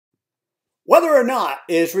Whether or not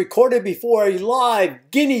is recorded before a live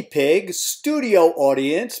guinea pig studio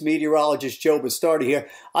audience. Meteorologist Joe Bastardi here.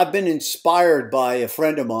 I've been inspired by a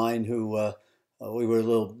friend of mine who we were a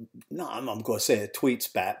little, no, I'm going to say a tweet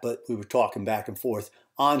spat, but we were talking back and forth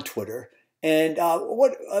on Twitter. And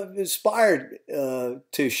what I've inspired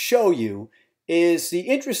to show you is the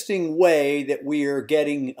interesting way that we are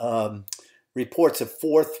getting reports of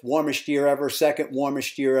fourth warmest year ever, second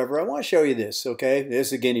warmest year ever. I want to show you this, okay?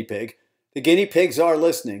 There's a guinea pig. The guinea pigs are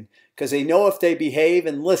listening because they know if they behave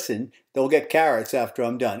and listen, they'll get carrots after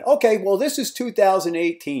I'm done. Okay, well, this is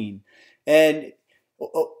 2018. And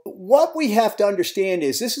what we have to understand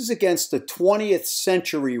is this is against the 20th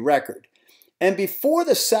century record. And before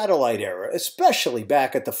the satellite era, especially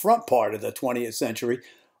back at the front part of the 20th century,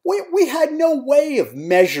 we had no way of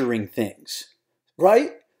measuring things,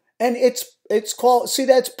 right? And it's called, see,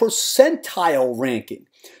 that's percentile ranking.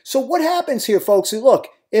 So what happens here, folks, is look,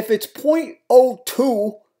 if it's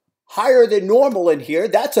 0.02 higher than normal in here,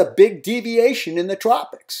 that's a big deviation in the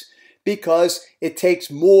tropics because it takes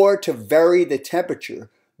more to vary the temperature,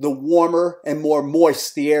 the warmer and more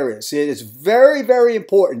moist the air is. It is very, very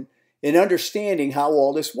important in understanding how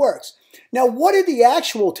all this works. Now, what did the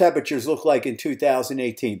actual temperatures look like in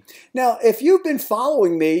 2018? Now, if you've been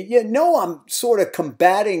following me, you know I'm sort of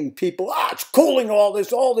combating people. It's cooling all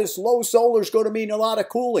this low solar is going to mean a lot of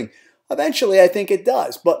cooling. Eventually, I think it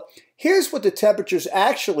does. But here's what the temperatures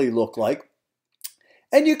actually look like.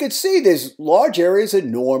 And you can see there's large areas of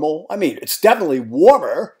normal. I mean, it's definitely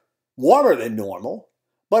warmer than normal.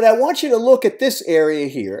 But I want you to look at this area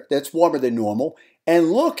here that's warmer than normal.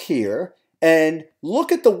 And look here and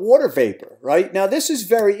look at the water vapor, right? Now, this is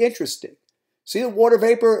very interesting. See the water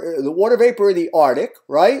vapor in the Arctic,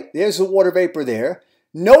 right? There's the water vapor there.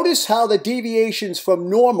 Notice how the deviations from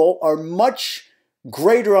normal are much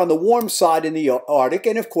greater on the warm side in the Arctic,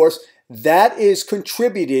 and of course, that is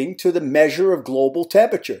contributing to the measure of global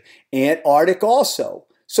temperature. Antarctic also.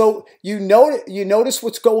 So you notice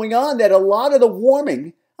what's going on, that a lot of the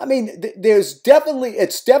warming, I mean, it's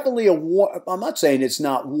definitely a warm, I'm not saying it's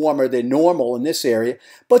not warmer than normal in this area,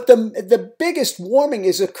 but the biggest warming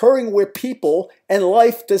is occurring where people and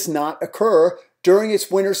life does not occur during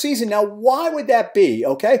its winter season. Now, why would that be?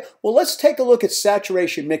 Okay, well, let's take a look at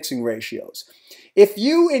saturation mixing ratios. If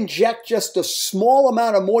you inject just a small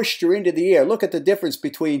amount of moisture into the air, look at the difference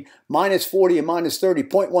between minus 40 and minus 30,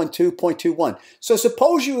 0.12, 0.21. So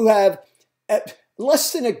suppose you have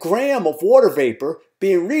less than a gram of water vapor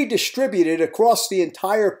being redistributed across the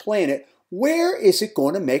entire planet. Where is it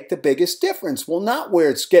going to make the biggest difference? Well, not where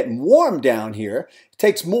it's getting warm down here. It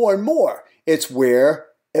takes more and more. It's where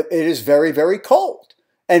it is very, very cold.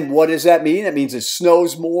 And what does that mean? That means it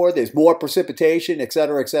snows more, there's more precipitation, et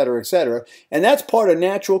cetera, et cetera, et cetera. And that's part of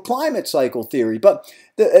natural climate cycle theory. But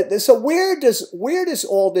so where does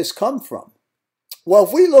all this come from? Well,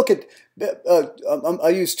 if we look at, I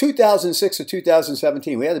use 2006 to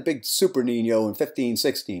 2017. We had a big super Nino in 15,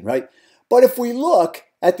 16, right? But if we look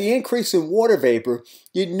at the increase in water vapor,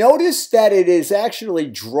 you notice that it is actually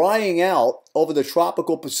drying out over the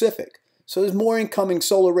tropical Pacific. So there's more incoming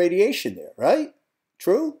solar radiation there, right?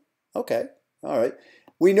 True? Okay. All right.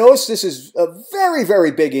 We notice this is a very, very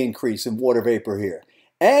big increase in water vapor here.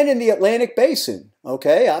 And in the Atlantic Basin,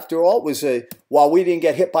 okay? After all, it was while we didn't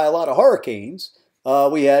get hit by a lot of hurricanes,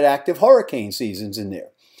 we had active hurricane seasons in there.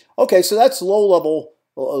 Okay, so that's low level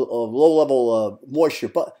moisture.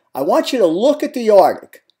 But I want you to look at the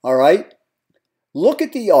Arctic, all right? Look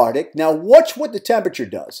at the Arctic. Now watch what the temperature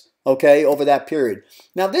does, okay, over that period.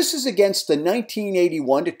 Now this is against the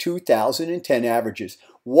 1981 to 2010 averages.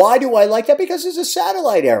 Why do I like that? Because it's a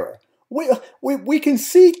satellite era. We can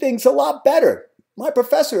see things a lot better. My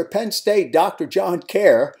professor at Penn State, Dr. John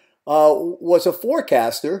Kerr, was a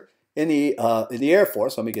forecaster in the Air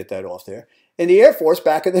Force. Let me get that off there. In the Air Force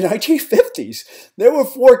back in the 1950s. They were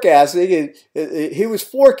forecasting, and he was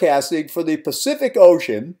forecasting for the Pacific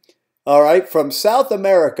Ocean, all right, from South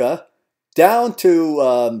America down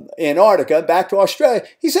to Antarctica, back to Australia.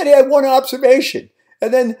 He said he had one observation.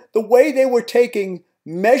 And then the way they were taking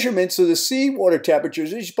measurements of the seawater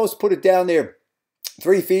temperatures, you're supposed to put it down there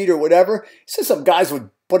 3 feet or whatever. He said some guys would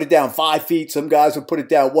put it down 5 feet, some guys would put it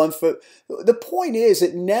down 1 foot. The point is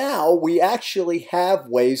that now we actually have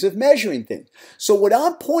ways of measuring things. So what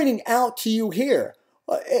I'm pointing out to you here,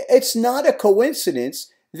 it's not a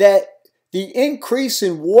coincidence that the increase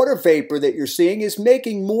in water vapor that you're seeing is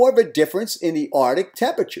making more of a difference in the Arctic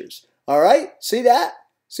temperatures. All right? See that?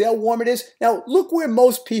 See how warm it is? Now, look where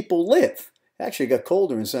most people live. It actually got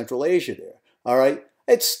colder in Central Asia there. All right?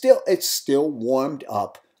 It's still warmed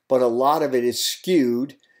up, but a lot of it is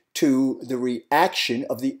skewed to the reaction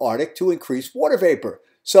of the Arctic to increase water vapor.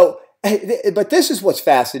 So, but this is what's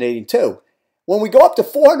fascinating too. When we go up to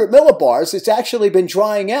 400 millibars, it's actually been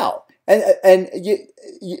drying out. And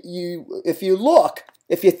if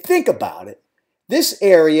you think about it, this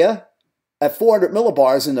area at 400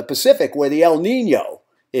 millibars in the Pacific, where the El Nino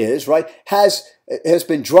is, right, has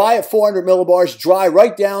been dry at 400 millibars, dry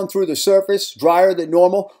right down through the surface, drier than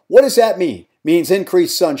normal. What does that mean? Means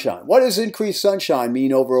increased sunshine. What does increased sunshine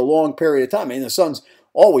mean over a long period of time? I mean, the sun's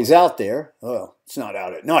always out there. Well, it's not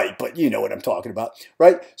out at night, but you know what I'm talking about,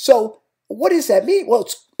 right? So what does that mean? Well,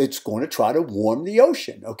 it's going to try to warm the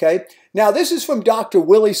ocean, okay? Now, this is from Dr.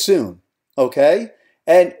 Willie Soon, okay?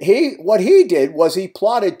 And what he did was he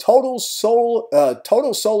plotted total solar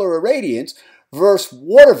irradiance versus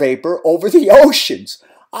water vapor over the oceans.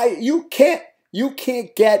 You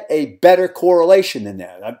can't get a better correlation than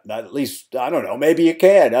that. At least, I don't know, maybe you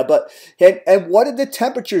can. And what did the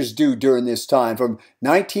temperatures do during this time? From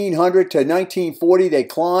 1900 to 1940, they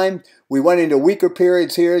climbed. We went into weaker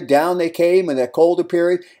periods here. Down they came in that colder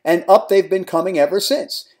period. And up they've been coming ever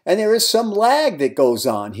since. And there is some lag that goes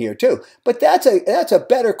on here too. But that's a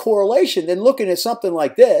better correlation than looking at something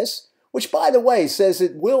like this, which, by the way, says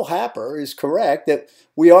that Will Happer is correct, that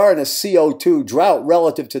we are in a CO2 drought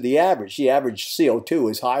relative to the average. The average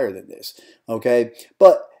CO2 is higher than this, okay?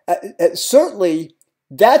 But certainly,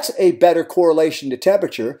 that's a better correlation to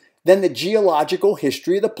temperature than the geological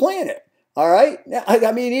history of the planet, all right?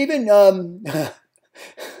 I mean, even,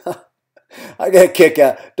 I got a kick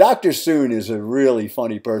out. Dr. Soon is a really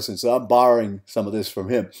funny person, so I'm borrowing some of this from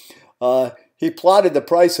him. He plotted the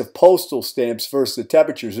price of postal stamps versus the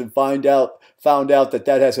temperatures and found out that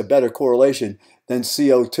has a better correlation than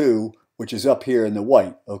CO2, which is up here in the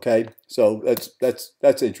white. Okay, so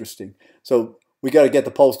that's interesting. So we got to get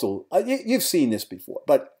the postal. You've seen this before,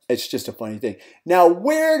 but it's just a funny thing. Now,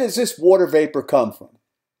 where does this water vapor come from?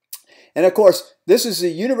 And of course, this is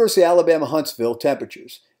the University of Alabama Huntsville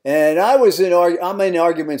temperatures. And I'm in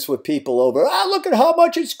arguments with people over, look at how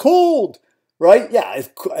much it's cooled. Right? Yeah,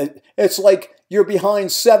 it's like you're behind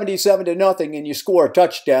 77-0 and you score a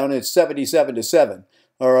touchdown and it's 77-7.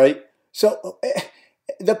 All right? So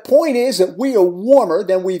the point is that we are warmer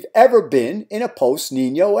than we've ever been in a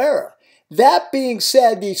post-Nino era. That being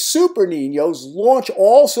said, these super Ninos launch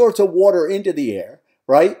all sorts of water into the air,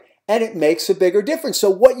 right? And it makes a bigger difference.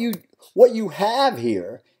 So what you have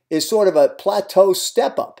here is sort of a plateau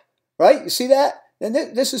step up, right? You see that? And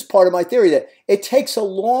this is part of my theory that it takes a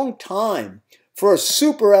long time for a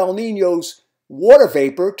super El Nino's water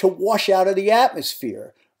vapor to wash out of the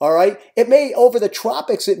atmosphere, all right? It may, over the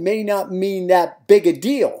tropics, it may not mean that big a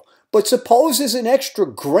deal. But suppose there's an extra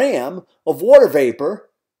gram of water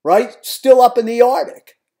vapor, right, still up in the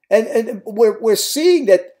Arctic. And we're seeing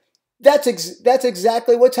that's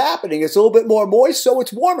exactly what's happening. It's a little bit more moist, so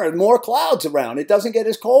it's warmer and more clouds around. It doesn't get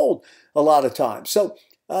as cold a lot of times. So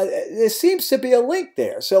there seems to be a link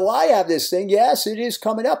there. So I have this thing, yes, it is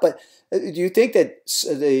coming up, but do you think that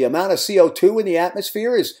the amount of CO2 in the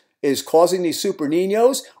atmosphere is causing these super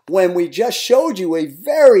Ninos when we just showed you a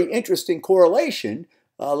very interesting correlation?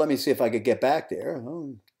 Let me see if I could get back there.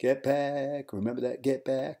 Oh, get back. Remember that? Get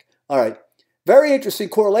back. All right. Very interesting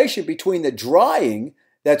correlation between the drying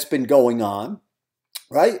that's been going on,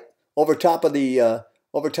 right, over top of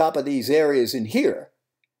these areas in here,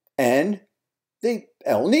 and the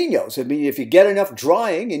El Ninos. I mean, if you get enough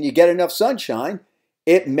drying and you get enough sunshine,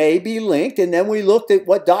 it may be linked. And then we looked at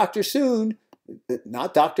what Dr. Soon,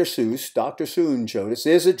 not Dr. Seuss, Dr. Soon showed us.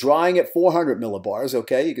 There's a drying at 400 millibars,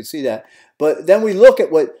 okay? You can see that. But then we look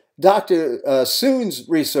at what Dr. Soon's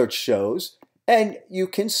research shows, and you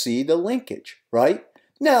can see the linkage, right?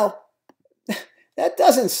 Now, that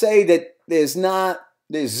doesn't say that there's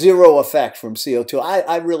zero effect from CO2.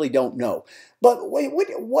 I really don't know. But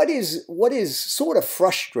what is sort of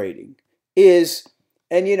frustrating is,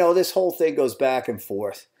 and you know, this whole thing goes back and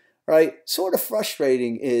forth, right? Sort of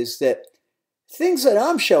frustrating is that things that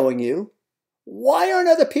I'm showing you, why aren't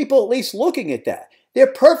other people at least looking at that? They're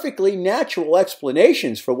perfectly natural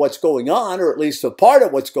explanations for what's going on, or at least a part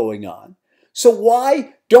of what's going on. So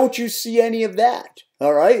why don't you see any of that?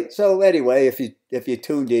 All right. So anyway, if you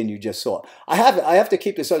tuned in, you just saw it. I have to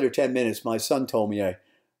keep this under 10 minutes. My son told me I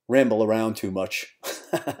ramble around too much.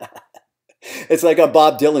 It's like a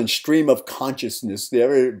Bob Dylan stream of consciousness.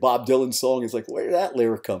 The Bob Dylan song is like, where did that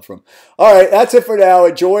lyric come from? All right, that's it for now.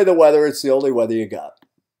 Enjoy the weather. It's the only weather you got.